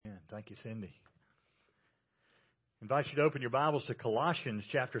Thank you, Cindy. I invite you to open your Bibles to Colossians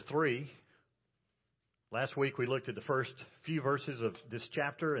chapter 3. Last week we looked at the first few verses of this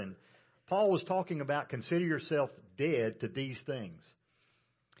chapter, and Paul was talking about consider yourself dead to these things.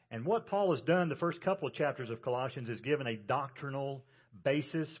 And what Paul has done the first couple of chapters of Colossians is given a doctrinal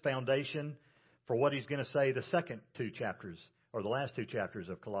basis, foundation for what he's going to say the second two chapters, or the last two chapters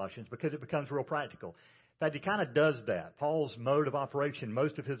of Colossians, because it becomes real practical. In fact, he kind of does that. Paul's mode of operation,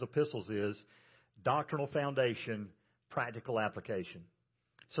 most of his epistles is doctrinal foundation, practical application.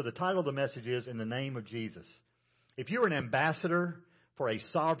 So the title of the message is In the Name of Jesus. If you're an ambassador for a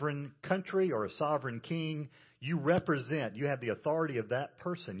sovereign country or a sovereign king, you have the authority of that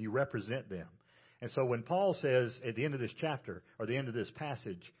person. You represent them. And so when Paul says at the end of this chapter, or the end of this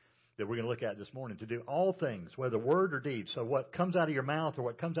passage that we're going to look at this morning, to do all things, whether word or deed, so what comes out of your mouth or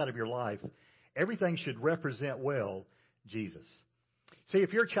what comes out of your life, everything should represent well Jesus. See,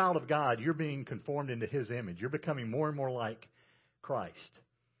 if you're a child of God, you're being conformed into His image. You're becoming more and more like Christ.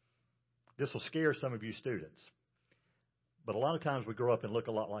 This will scare some of you students. But a lot of times we grow up and look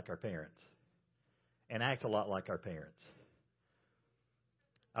a lot like our parents and act a lot like our parents.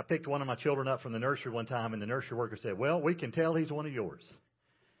 I picked one of my children up from the nursery one time, and the nursery worker said, "Well, we can tell he's one of yours."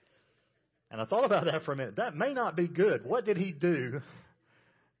 And I thought about that for a minute. That may not be good. What did he do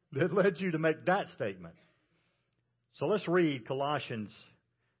that led you to make that statement? So let's read Colossians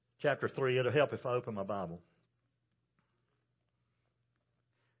chapter 3. It'll help if I open my Bible.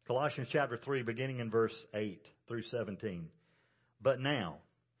 Colossians chapter 3, beginning in verse 8 through 17. But now,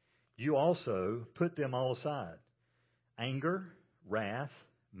 you also put them all aside: anger, wrath,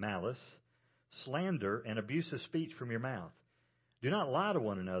 malice, slander, and abusive speech from your mouth. Do not lie to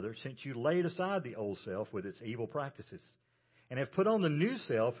one another, since you laid aside the old self with its evil practices, and have put on the new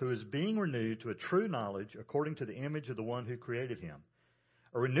self, who is being renewed to a true knowledge according to the image of the one who created him.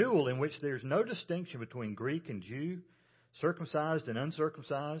 A renewal in which there is no distinction between Greek and Jew, circumcised and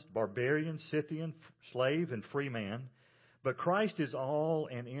uncircumcised, barbarian, Scythian, slave and free man, but Christ is all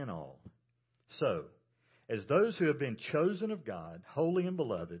and in all. So, as those who have been chosen of God, holy and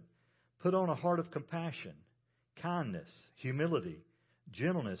beloved, put on a heart of compassion, kindness, humility,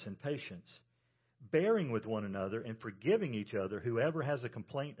 gentleness, and patience, bearing with one another and forgiving each other whoever has a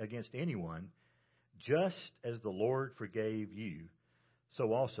complaint against anyone, just as the Lord forgave you,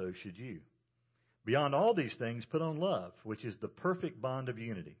 so also should you. Beyond all these things, put on love, which is the perfect bond of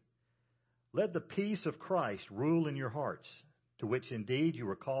unity. Let the peace of Christ rule in your hearts, to which indeed you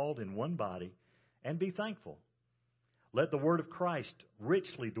were called in one body, and be thankful. Let the word of Christ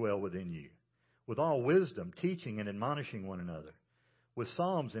richly dwell within you, with all wisdom, teaching and admonishing one another, with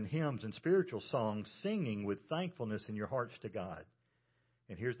psalms and hymns and spiritual songs, singing with thankfulness in your hearts to God.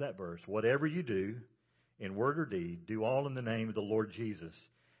 And here's that verse: whatever you do, in word or deed, do all in the name of the Lord Jesus,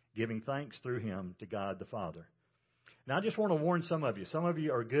 giving thanks through Him to God the Father. Now, I just want to warn some of you. Some of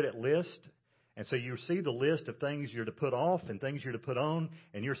you are good at lists, and so you see the list of things you're to put off and things you're to put on,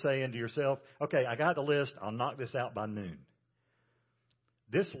 and you're saying to yourself, okay, I got the list. I'll knock this out by noon.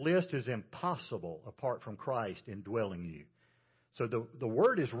 This list is impossible apart from Christ indwelling you. So the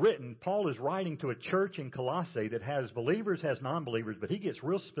word is written. Paul is writing to a church in Colossae that has believers, has non-believers, but he gets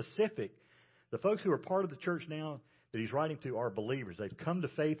real specific. The folks who are part of the church now that he's writing to are believers. They've come to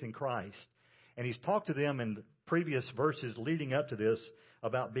faith in Christ. And he's talked to them in the previous verses leading up to this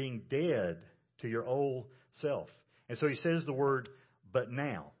about being dead to your old self. And so he says the word, but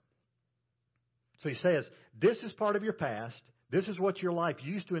now. So he says, this is part of your past. This is what your life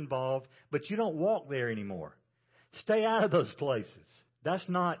used to involve, but you don't walk there anymore. Stay out of those places. That's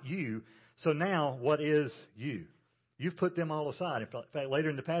not you. So now, what is you? You've put them all aside. In fact, later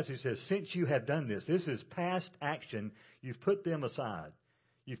in the passage it says, since you have done this, this is past action, you've put them aside.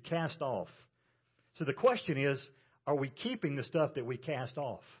 You've cast off. So the question is, are we keeping the stuff that we cast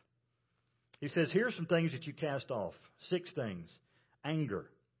off? He says, here's some things that you cast off. 6 things. Anger.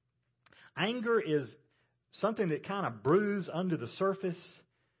 Anger is something that kind of brews under the surface.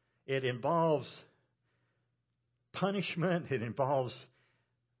 It involves punishment. It involves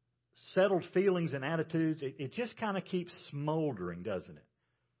settled feelings and attitudes. It just kind of keeps smoldering, doesn't it?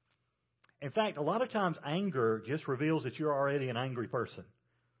 In fact, a lot of times anger just reveals that you're already an angry person.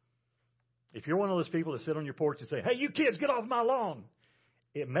 If you're one of those people that sit on your porch and say, hey, you kids, get off my lawn,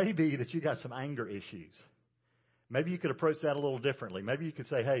 it may be that you got some anger issues. Maybe you could approach that a little differently. Maybe you could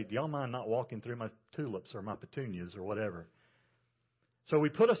say, hey, do y'all mind not walking through my tulips or my petunias or whatever? So we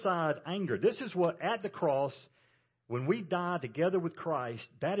put aside anger. This is what, at the cross, when we die together with Christ,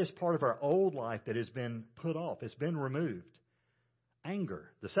 that is part of our old life that has been put off. It's been removed.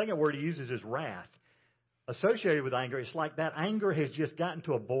 Anger. The second word he uses is wrath. associated with anger, it's like that anger has just gotten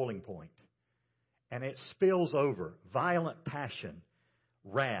to a boiling point, and it spills over. Violent passion,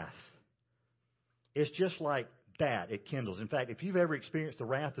 wrath. It's just like that. It kindles. In fact, if you've ever experienced the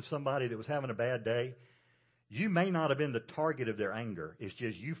wrath of somebody that was having a bad day, you may not have been the target of their anger. It's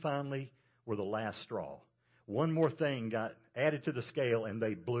just you finally were the last straw. One more thing got added to the scale, and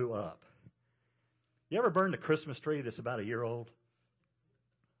they blew up. You ever burned a Christmas tree that's about a year old?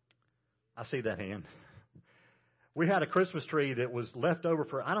 I see that hand. We had a Christmas tree that was left over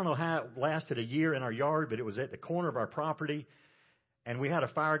for, I don't know how it lasted a year in our yard, but it was at the corner of our property. And we had a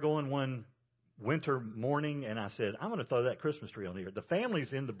fire going one winter morning, and I said, I'm going to throw that Christmas tree on here. The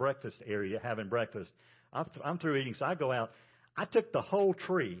family's in the breakfast area having breakfast. I'm through eating, so I go out. I took the whole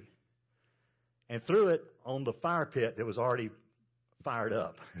tree and threw it on the fire pit that was already fired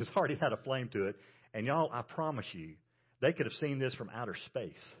up. It's already had a flame to it. And y'all, I promise you, they could have seen this from outer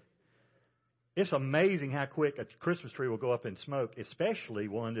space. It's amazing how quick a Christmas tree will go up in smoke, especially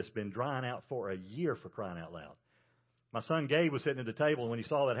one that's been drying out for a year, for crying out loud. My son Gabe was sitting at the table, and when he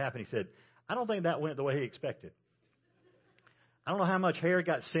saw that happen, he said, I don't think that went the way he expected. I don't know how much hair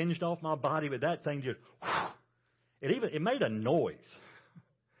got singed off my body, but that thing just, it made a noise.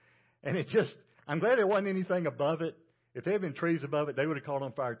 And I'm glad there wasn't anything above it. If there had been trees above it, they would have caught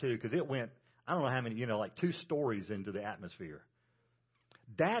on fire too, because it went, I don't know how many, like 2 stories into the atmosphere.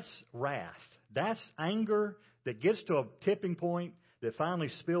 That's wrath. That's anger that gets to a tipping point that finally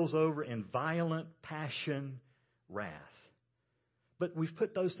spills over in violent passion, wrath. But we've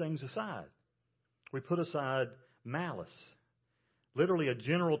put those things aside. We put aside malice, literally a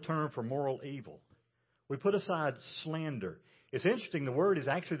general term for moral evil. We put aside slander. It's interesting, the word is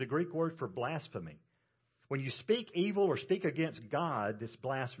actually the Greek word for blasphemy. When you speak evil or speak against God, it's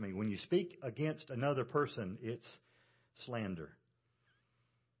blasphemy. When you speak against another person, it's slander.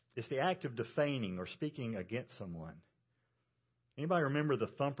 It's the act of defaming or speaking against someone. Anybody remember the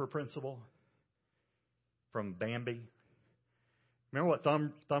thumper principle from Bambi? Remember what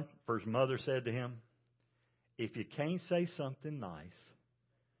Thumper's mother said to him? If you can't say something nice,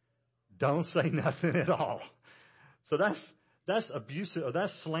 don't say nothing at all. So that's abusive, or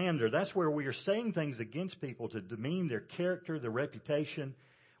that's slander. That's where we are saying things against people to demean their character, their reputation.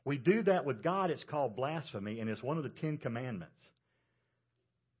 We do that with God. It's called blasphemy, and it's one of the 10 Commandments.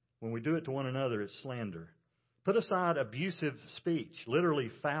 When we do it to one another, it's slander. Put aside abusive speech,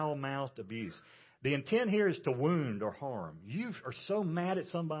 literally foul-mouthed abuse. The intent here is to wound or harm. You are so mad at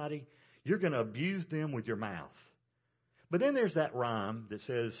somebody, you're going to abuse them with your mouth. But then there's that rhyme that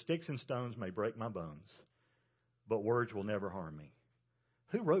says, sticks and stones may break my bones, but words will never harm me.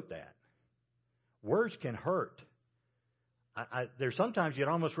 Who wrote that? Words can hurt. There's sometimes you'd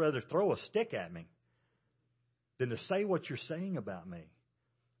almost rather throw a stick at me than to say what you're saying about me.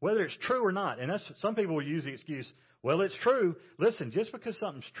 Whether it's true or not. And some people will use the excuse, well, it's true. Listen, just because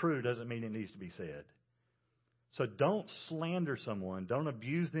something's true doesn't mean it needs to be said. So don't slander someone. Don't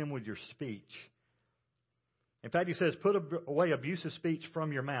abuse them with your speech. In fact, he says, put away abusive speech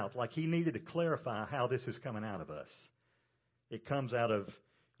from your mouth. Like he needed to clarify how this is coming out of us. It comes out of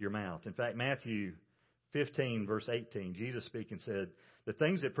your mouth. In fact, Matthew 15, verse 18, Jesus speaking said, the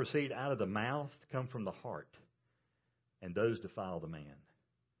things that proceed out of the mouth come from the heart, and those defile the man.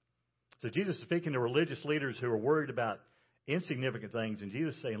 So Jesus is speaking to religious leaders who are worried about insignificant things, and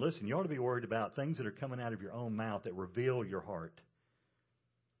Jesus is saying, listen, you ought to be worried about things that are coming out of your own mouth that reveal your heart.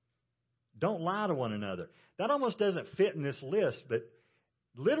 Don't lie to one another. That almost doesn't fit in this list, but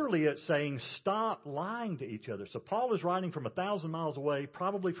literally it's saying stop lying to each other. So Paul is writing from 1,000 miles away,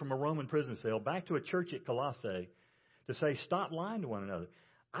 probably from a Roman prison cell, back to a church at Colossae to say stop lying to one another.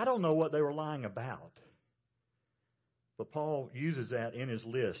 I don't know what they were lying about. But Paul uses that in his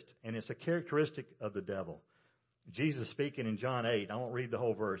list, and it's a characteristic of the devil. Jesus speaking in John 8. I won't read the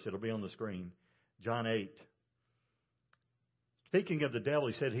whole verse. It'll be on the screen. John 8. Speaking of the devil,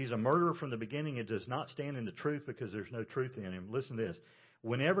 he said he's a murderer from the beginning and does not stand in the truth because there's no truth in him. Listen to this.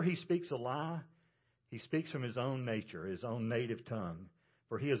 Whenever he speaks a lie, he speaks from his own nature, his own native tongue.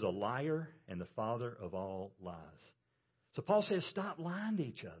 For he is a liar and the father of all lies. So Paul says stop lying to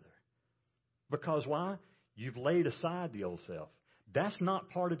each other. Because why? You've laid aside the old self. That's not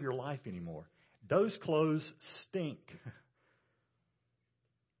part of your life anymore. Those clothes stink.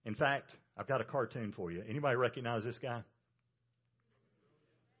 In fact, I've got a cartoon for you. Anybody recognize this guy?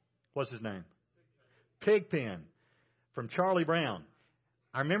 What's his name? Pigpen from Charlie Brown.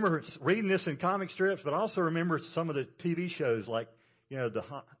 I remember reading this in comic strips, but I also remember some of the TV shows like, the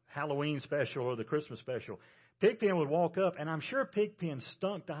Halloween special or the Christmas special. Pigpen would walk up, and I'm sure Pigpen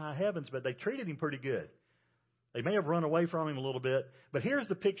stunk to high heavens, but they treated him pretty good. They may have run away from him a little bit, but here's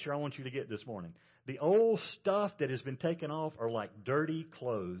the picture I want you to get this morning. The old stuff that has been taken off are like dirty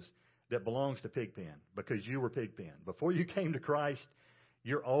clothes that belongs to Pigpen because you were Pigpen. Before you came to Christ,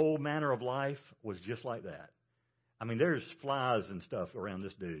 your old manner of life was just like that. I mean, there's flies and stuff around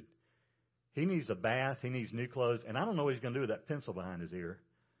this dude. He needs a bath. He needs new clothes. And I don't know what he's going to do with that pencil behind his ear.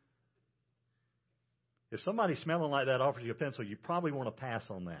 If somebody smelling like that offers you a pencil, you probably want to pass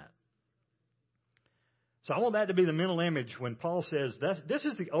on that. So I want that to be the mental image when Paul says, this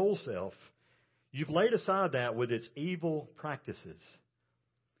is the old self. You've laid aside that with its evil practices.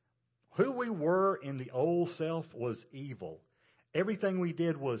 Who we were in the old self was evil. Everything we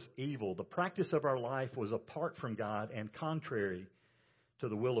did was evil. The practice of our life was apart from God and contrary to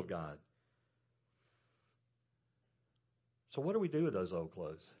the will of God. So what do we do with those old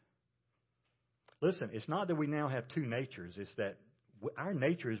clothes? Listen, it's not that we now have two natures. It's that our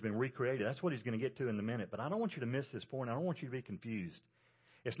nature has been recreated. That's what he's going to get to in a minute. But I don't want you to miss this point. I don't want you to be confused.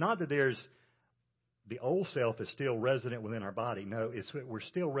 It's not that the old self is still resident within our body. No, it's that we're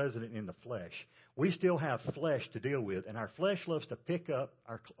still resident in the flesh. We still have flesh to deal with, and our flesh loves to pick up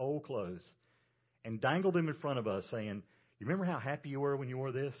our old clothes and dangle them in front of us saying, you remember how happy you were when you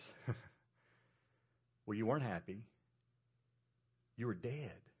wore this? Well, you weren't happy. You were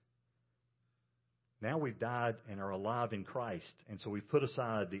dead. Now we've died and are alive in Christ, and so we've put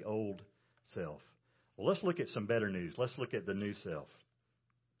aside the old self. Well, let's look at some better news. Let's look at the new self.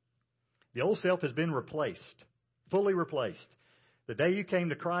 The old self has been replaced, fully replaced. The day you came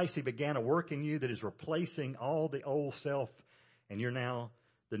to Christ, He began a work in you that is replacing all the old self, and you're now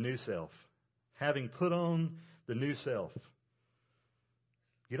the new self, having put on the new self.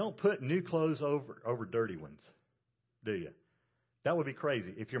 You don't put new clothes over dirty ones, do you? That would be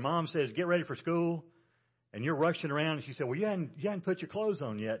crazy. If your mom says, get ready for school, and you're rushing around, and she said, well, you hadn't put your clothes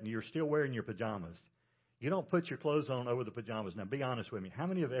on yet, and you're still wearing your pajamas. You don't put your clothes on over the pajamas. Now, be honest with me. How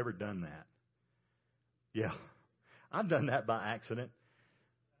many have ever done that? Yeah, I've done that by accident.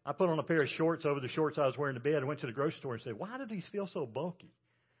 I put on a pair of shorts over the shorts I was wearing to bed. I went to the grocery store and said, why do these feel so bulky?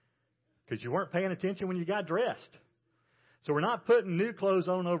 Because you weren't paying attention when you got dressed. So we're not putting new clothes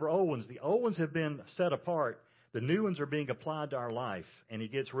on over old ones. The old ones have been set apart. The new ones are being applied to our life. And he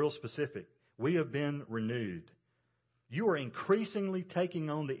gets real specific. We have been renewed. You are increasingly taking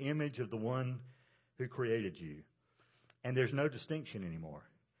on the image of the one who created you. And there's no distinction anymore.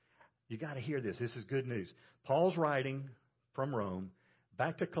 You got to hear this. This is good news. Paul's writing from Rome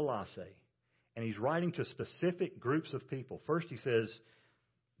back to Colossae. And he's writing to specific groups of people. First he says,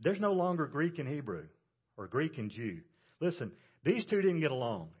 there's no longer Greek and Hebrew or Greek and Jew. Listen, these two didn't get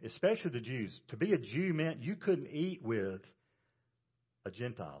along, especially the Jews. To be a Jew meant you couldn't eat with a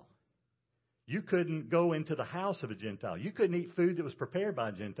Gentile. You couldn't go into the house of a Gentile. You couldn't eat food that was prepared by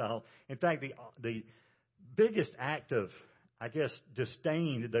a Gentile. In fact, the biggest act of, I guess,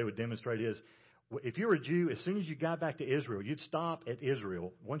 disdain that they would demonstrate is, if you were a Jew, as soon as you got back to Israel, you'd stop at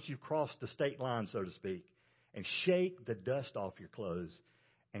Israel, once you crossed the state line, so to speak, and shake the dust off your clothes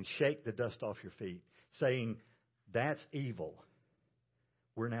and shake the dust off your feet, saying, that's evil.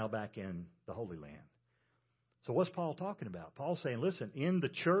 We're now back in the Holy Land. So what's Paul talking about? Paul's saying, listen, in the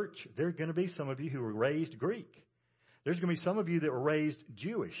church, there are going to be some of you who were raised Greek. There's going to be some of you that were raised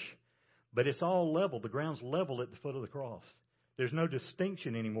Jewish. But it's all level. The ground's level at the foot of the cross. There's no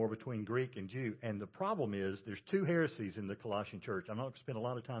distinction anymore between Greek and Jew. And the problem is there's two heresies in the Colossian church. I'm not going to spend a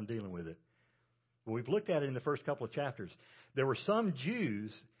lot of time dealing with it. But we've looked at it in the first couple of chapters. There were some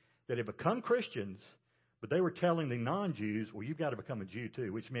Jews that had become Christians, but they were telling the non-Jews, well, you've got to become a Jew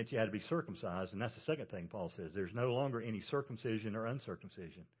too, which meant you had to be circumcised. And that's the second thing Paul says. There's no longer any circumcision or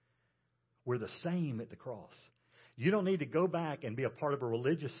uncircumcision. We're the same at the cross. You don't need to go back and be a part of a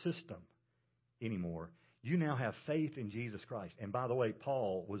religious system anymore. You now have faith in Jesus Christ. And by the way,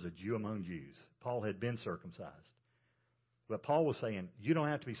 Paul was a Jew among Jews. Paul had been circumcised. But Paul was saying, you don't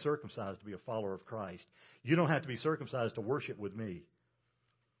have to be circumcised to be a follower of Christ. You don't have to be circumcised to worship with me.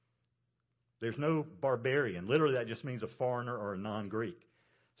 There's no barbarian. Literally, that just means a foreigner or a non-Greek.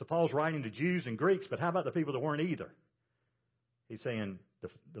 So Paul's writing to Jews and Greeks, but how about the people that weren't either? He's saying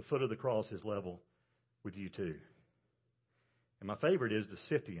the foot of the cross is level with you too. And my favorite is the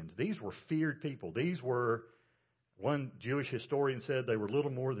Scythians. These were feared people. These were, one Jewish historian said, they were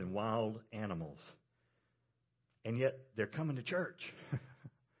little more than wild animals. And yet they're coming to church.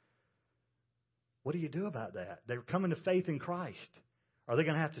 What do you do about that? They're coming to faith in Christ. Are they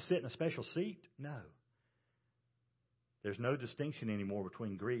going to have to sit in a special seat? No. There's no distinction anymore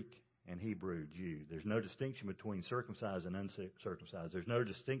between Greek and Hebrew, Jew. There's no distinction between circumcised and uncircumcised. There's no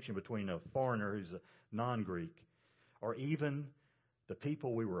distinction between a foreigner who's a non-Greek or even the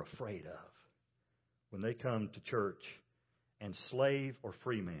people we were afraid of. when they come to church, and slave or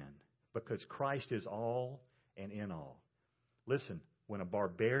free man, because Christ is all and in all. Listen, when a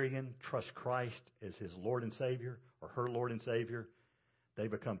barbarian trusts Christ as his Lord and Savior, or her Lord and Savior, they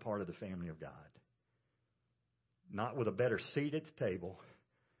become part of the family of God. Not with a better seat at the table,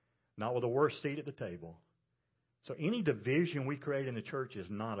 not with a worse seat at the table. So any division we create in the church is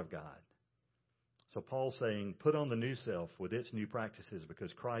not of God. So Paul's saying, put on the new self with its new practices,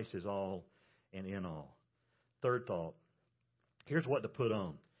 because Christ is all and in all. Third thought, here's what to put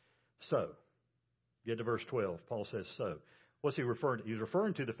on. So, get to verse 12. Paul says so. What's he referring to? He's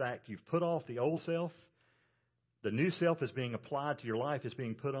referring to the fact you've put off the old self. The new self is being applied to your life, is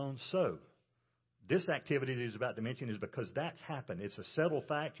being put on. So, this activity that he's about to mention is because that's happened. It's a settled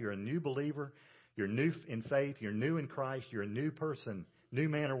fact. You're a new believer. You're new in faith. You're new in Christ. You're a new person, new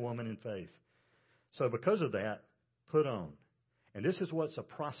man or woman in faith. So because of that, put on. And this is what's a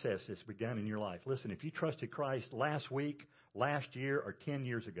process that's begun in your life. Listen, if you trusted Christ last week, last year, or 10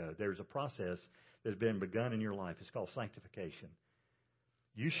 years ago, there's a process that's been begun in your life. It's called sanctification.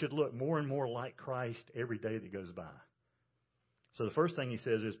 You should look more and more like Christ every day that goes by. So the first thing he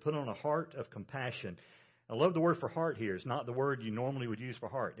says is put on a heart of compassion. I love the word for heart here. It's not the word you normally would use for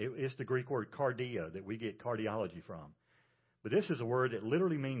heart. It's the Greek word cardia that we get cardiology from. But this is a word that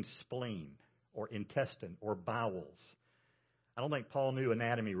literally means spleen or intestine or bowels. I don't think Paul knew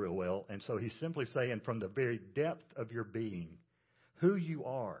anatomy real well, and so he's simply saying from the very depth of your being, who you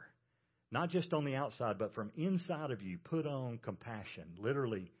are, not just on the outside, but from inside of you, put on compassion,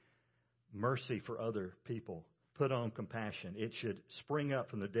 literally mercy for other people. Put on compassion. It should spring up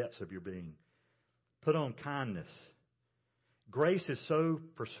from the depths of your being. Put on kindness. Grace has so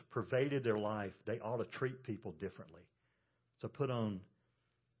pervaded their life, they ought to treat people differently. So put on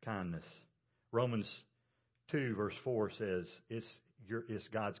kindness. Romans 2 verse 4 says, it's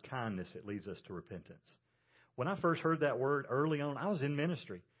God's kindness that leads us to repentance. When I first heard that word early on, I was in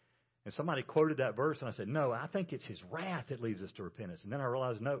ministry. And somebody quoted that verse, and I said, no, I think it's His wrath that leads us to repentance. And then I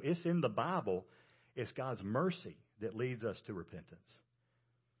realized, no, it's in the Bible. It's God's mercy that leads us to repentance.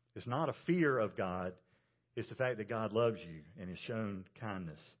 It's not a fear of God. It's the fact that God loves you and has shown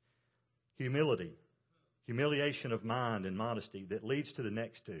kindness. Humility. Humiliation of mind and modesty that leads to the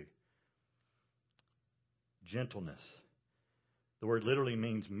next two. Gentleness. The word literally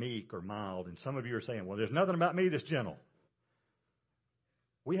means meek or mild. And some of you are saying, well, there's nothing about me that's gentle.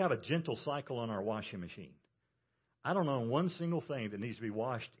 We have a gentle cycle on our washing machine. I don't know one single thing that needs to be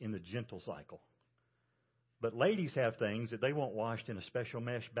washed in the gentle cycle. But ladies have things that they want washed in a special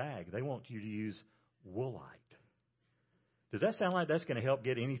mesh bag. They want you to use Woolite. Does that sound like that's going to help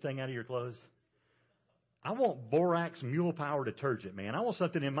get anything out of your clothes? I want borax mule power detergent, man. I want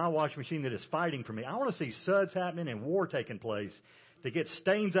something in my washing machine that is fighting for me. I want to see suds happening and war taking place to get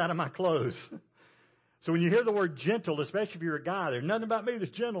stains out of my clothes. So when you hear the word gentle, especially if you're a guy, there's nothing about me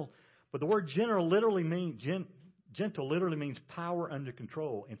that's gentle. But the word gentle literally means power under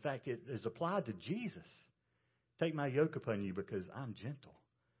control. In fact, it is applied to Jesus. Take my yoke upon you because I'm gentle.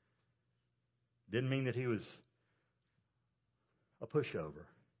 Didn't mean that He was a pushover.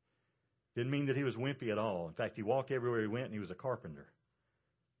 Didn't mean that He was wimpy at all. In fact, He walked everywhere He went and He was a carpenter.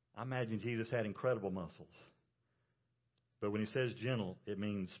 I imagine Jesus had incredible muscles. But when He says gentle, it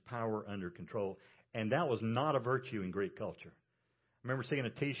means power under control. And that was not a virtue in Greek culture. I remember seeing a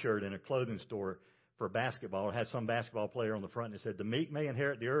T-shirt in a clothing store for basketball. It had some basketball player on the front and it said, the meek may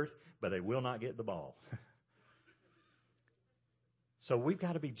inherit the earth, but they will not get the ball. So we've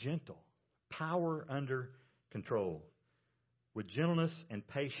got to be gentle. Power under control. With gentleness and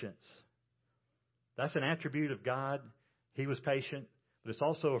patience. That's an attribute of God. He was patient, but it's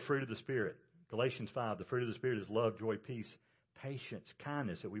also a fruit of the Spirit. Galatians 5, the fruit of the Spirit is love, joy, peace, patience,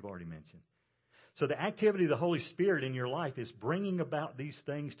 kindness that we've already mentioned. So the activity of the Holy Spirit in your life is bringing about these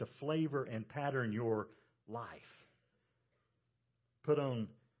things to flavor and pattern your life. Put on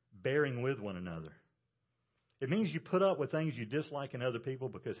bearing with one another. It means you put up with things you dislike in other people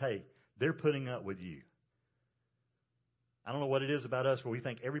because, hey, they're putting up with you. I don't know what it is about us, but we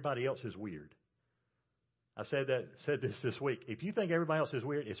think everybody else is weird. I said this week. If you think everybody else is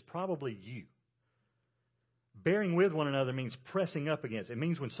weird, it's probably you. Bearing with one another means pressing up against. It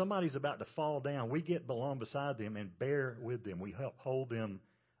means when somebody's about to fall down, we get along beside them and bear with them. We help hold them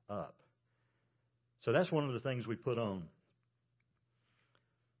up. So that's one of the things we put on.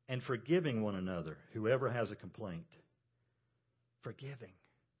 And forgiving one another, whoever has a complaint. Forgiving.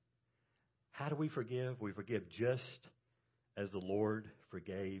 How do we forgive? We forgive just as the Lord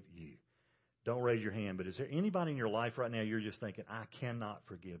forgave you. Don't raise your hand, but is there anybody in your life right now you're just thinking, I cannot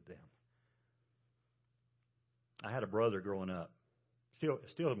forgive them? I had a brother growing up,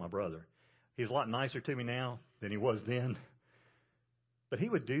 still my brother. He's a lot nicer to me now than he was then. But he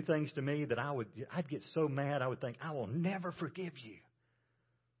would do things to me that I'd get so mad I would think, I will never forgive you.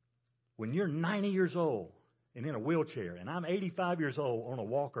 When you're 90 years old and in a wheelchair, and I'm 85 years old on a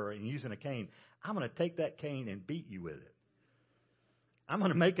walker and using a cane, I'm going to take that cane and beat you with it. I'm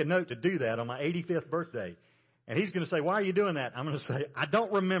going to make a note to do that on my 85th birthday. And he's going to say, why are you doing that? I'm going to say, I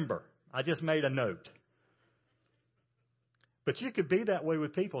don't remember. I just made a note. But you could be that way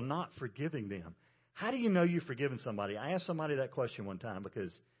with people, not forgiving them. How do you know you've forgiven somebody? I asked somebody that question one time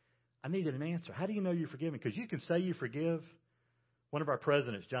because I needed an answer. How do you know you're forgiven? Because you can say you forgive. One of our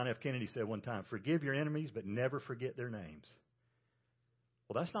presidents, John F. Kennedy, said one time, forgive your enemies, but never forget their names.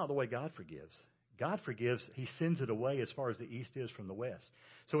 Well, that's not the way God forgives. God forgives. He sends it away as far as the east is from the west.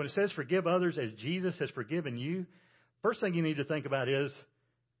 So when it says forgive others as Jesus has forgiven you, first thing you need to think about is,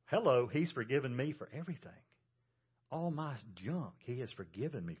 hello, He's forgiven me for everything. All my junk He has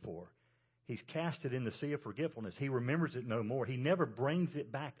forgiven me for. He's cast it in the sea of forgetfulness. He remembers it no more. He never brings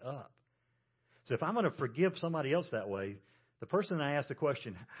it back up. So if I'm going to forgive somebody else that way, the person I asked the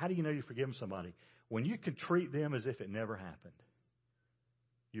question, how do you know you've forgiven somebody? When you can treat them as if it never happened,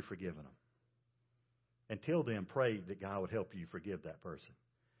 you've forgiven them. Until then, pray that God would help you forgive that person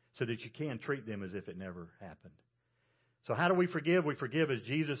so that you can treat them as if it never happened. So how do we forgive? We forgive as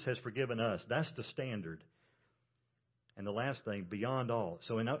Jesus has forgiven us. That's the standard. And the last thing, beyond all.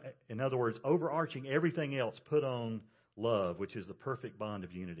 So in other words, overarching everything else, put on love, which is the perfect bond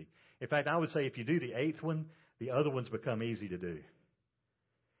of unity. In fact, I would say if you do the eighth one, the other ones become easy to do.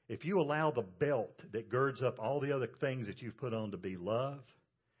 If you allow the belt that girds up all the other things that you've put on to be love,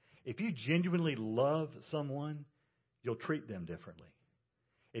 if you genuinely love someone, you'll treat them differently.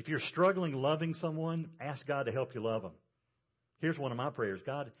 If you're struggling loving someone, ask God to help you love them. Here's one of my prayers.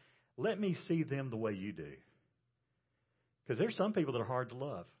 God, let me see them the way you do. Because there's some people that are hard to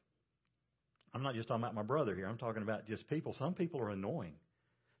love. I'm not just talking about my brother here. I'm talking about just people. Some people are annoying.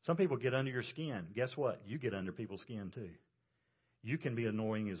 Some people get under your skin. Guess what? You get under people's skin too. You can be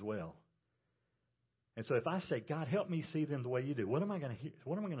annoying as well. And so if I say, God, help me see them the way you do, what am I going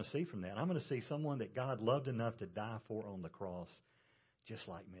to see from that? I'm going to see someone that God loved enough to die for on the cross, just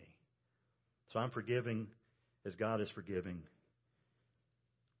like me. So I'm forgiving as God is forgiving.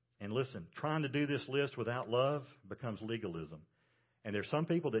 And listen, trying to do this list without love becomes legalism. And there's some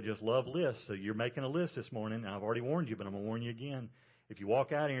people that just love lists. So you're making a list this morning, and I've already warned you, but I'm going to warn you again. If you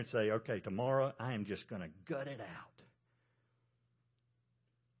walk out here and say, okay, tomorrow I am just going to gut it out,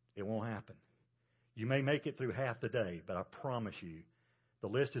 it won't happen. You may make it through half the day, but I promise you, the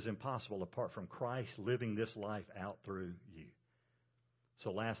list is impossible apart from Christ living this life out through you.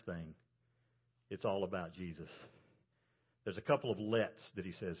 So last thing, it's all about Jesus. There's a couple of lets that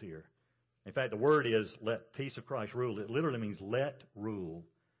he says here. In fact, the word is let peace of Christ rule. It literally means let rule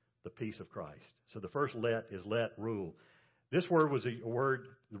the peace of Christ. So the first let is let rule. This word was a word,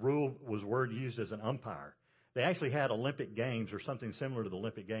 the rule was a word used as an umpire. They actually had Olympic Games or something similar to the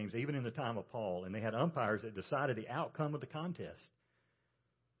Olympic Games, even in the time of Paul, and they had umpires that decided the outcome of the contest.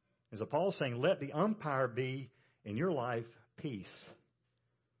 And so Paul's saying, let the umpire be in your life peace,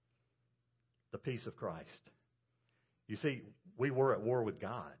 the peace of Christ. You see, we were at war with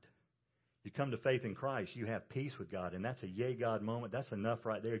God. You come to faith in Christ, you have peace with God, and that's a yay God moment. That's enough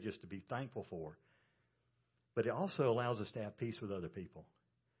right there just to be thankful for. But it also allows us to have peace with other people.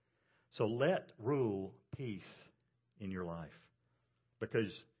 So let rule peace in your life, because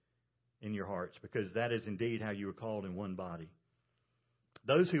in your hearts, because that is indeed how you were called in one body.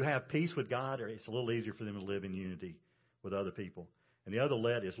 Those who have peace with God, it's a little easier for them to live in unity with other people. And the other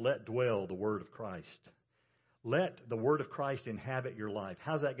let is let dwell the word of Christ. Let the word of Christ inhabit your life.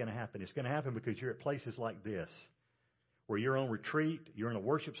 How's that going to happen? It's going to happen because you're at places like this, where you're on retreat, you're in a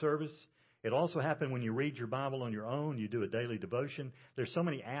worship service. It also happens when you read your Bible on your own, you do a daily devotion. There's so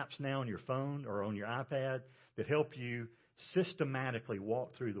many apps now on your phone or on your iPad that help you systematically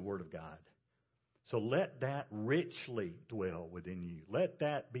walk through the Word of God. So let that richly dwell within you. Let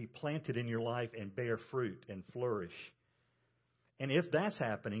that be planted in your life and bear fruit and flourish. And if that's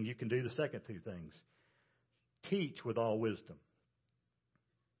happening, you can do the second two things. Teach with all wisdom.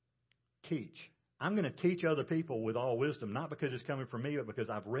 Teach. I'm going to teach other people with all wisdom, not because it's coming from me, but because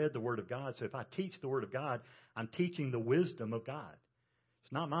I've read the Word of God. So if I teach the Word of God, I'm teaching the wisdom of God.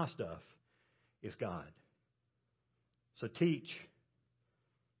 It's not my stuff. It's God. So teach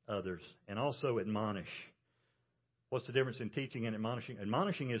others and also admonish. What's the difference in teaching and admonishing?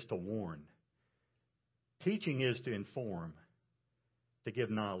 Admonishing is to warn. Teaching is to inform, to give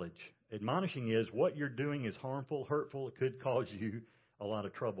knowledge. Admonishing is what you're doing is harmful, hurtful. It could cause you a lot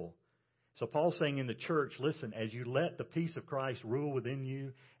of trouble. So Paul's saying in the church, listen, as you let the peace of Christ rule within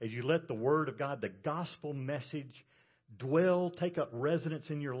you, as you let the Word of God, the gospel message, dwell, take up residence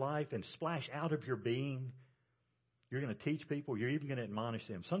in your life and splash out of your being, you're going to teach people. You're even going to admonish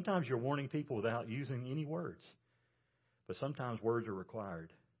them. Sometimes you're warning people without using any words. But sometimes words are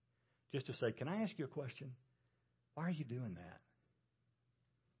required. Just to say, can I ask you a question? Why are you doing that?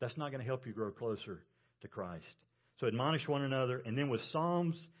 That's not going to help you grow closer to Christ. So admonish one another, and then with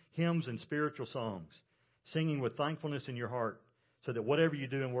psalms, hymns, and spiritual songs, singing with thankfulness in your heart, so that whatever you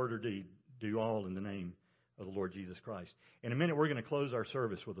do in word or deed, do all in the name of the Lord Jesus Christ. In a minute, we're going to close our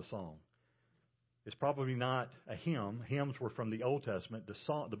service with a song. It's probably not a hymn. Hymns were from the Old Testament.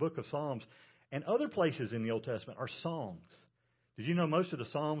 The book of Psalms and other places in the Old Testament are songs. Did you know most of the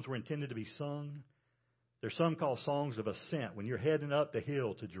Psalms were intended to be sung? There's some called songs of ascent. When you're heading up the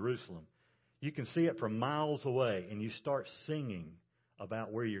hill to Jerusalem, you can see it from miles away, and you start singing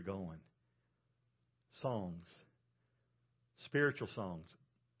about where you're going. Songs. Spiritual songs.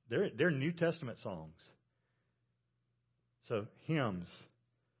 They're New Testament songs. So, hymns.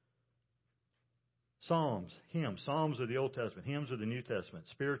 Psalms, hymns. Psalms are the Old Testament. Hymns are the New Testament.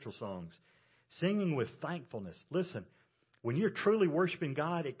 Spiritual songs. Singing with thankfulness. Listen, when you're truly worshiping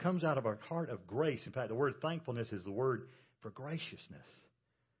God, it comes out of a heart of grace. In fact, the word thankfulness is the word for graciousness.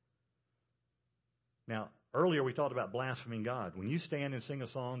 Now, earlier we talked about blaspheming God. When you stand and sing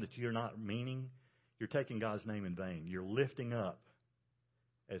a song that you're not meaning, you're taking God's name in vain. You're lifting up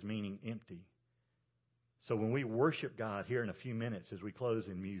as meaning empty. So when we worship God here in a few minutes as we close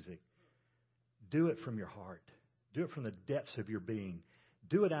in music, do it from your heart. Do it from the depths of your being.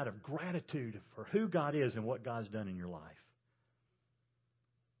 Do it out of gratitude for who God is and what God's done in your life.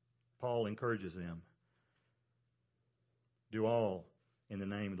 Paul encourages them. Do all in the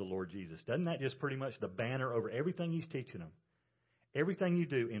name of the Lord Jesus. Doesn't that just pretty much the banner over everything he's teaching them? Everything you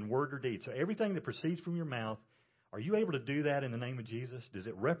do in word or deed. So everything that proceeds from your mouth, are you able to do that in the name of Jesus? Does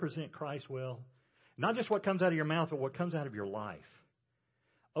it represent Christ well? Not just what comes out of your mouth, but what comes out of your life.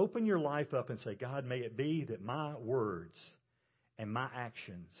 Open your life up and say, God, may it be that my words and my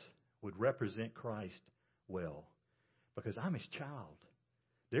actions would represent Christ well. Because I'm his child.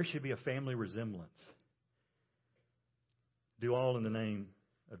 There should be a family resemblance. Do all in the name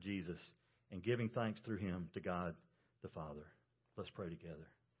of Jesus and giving thanks through him to God the Father. Let's pray together.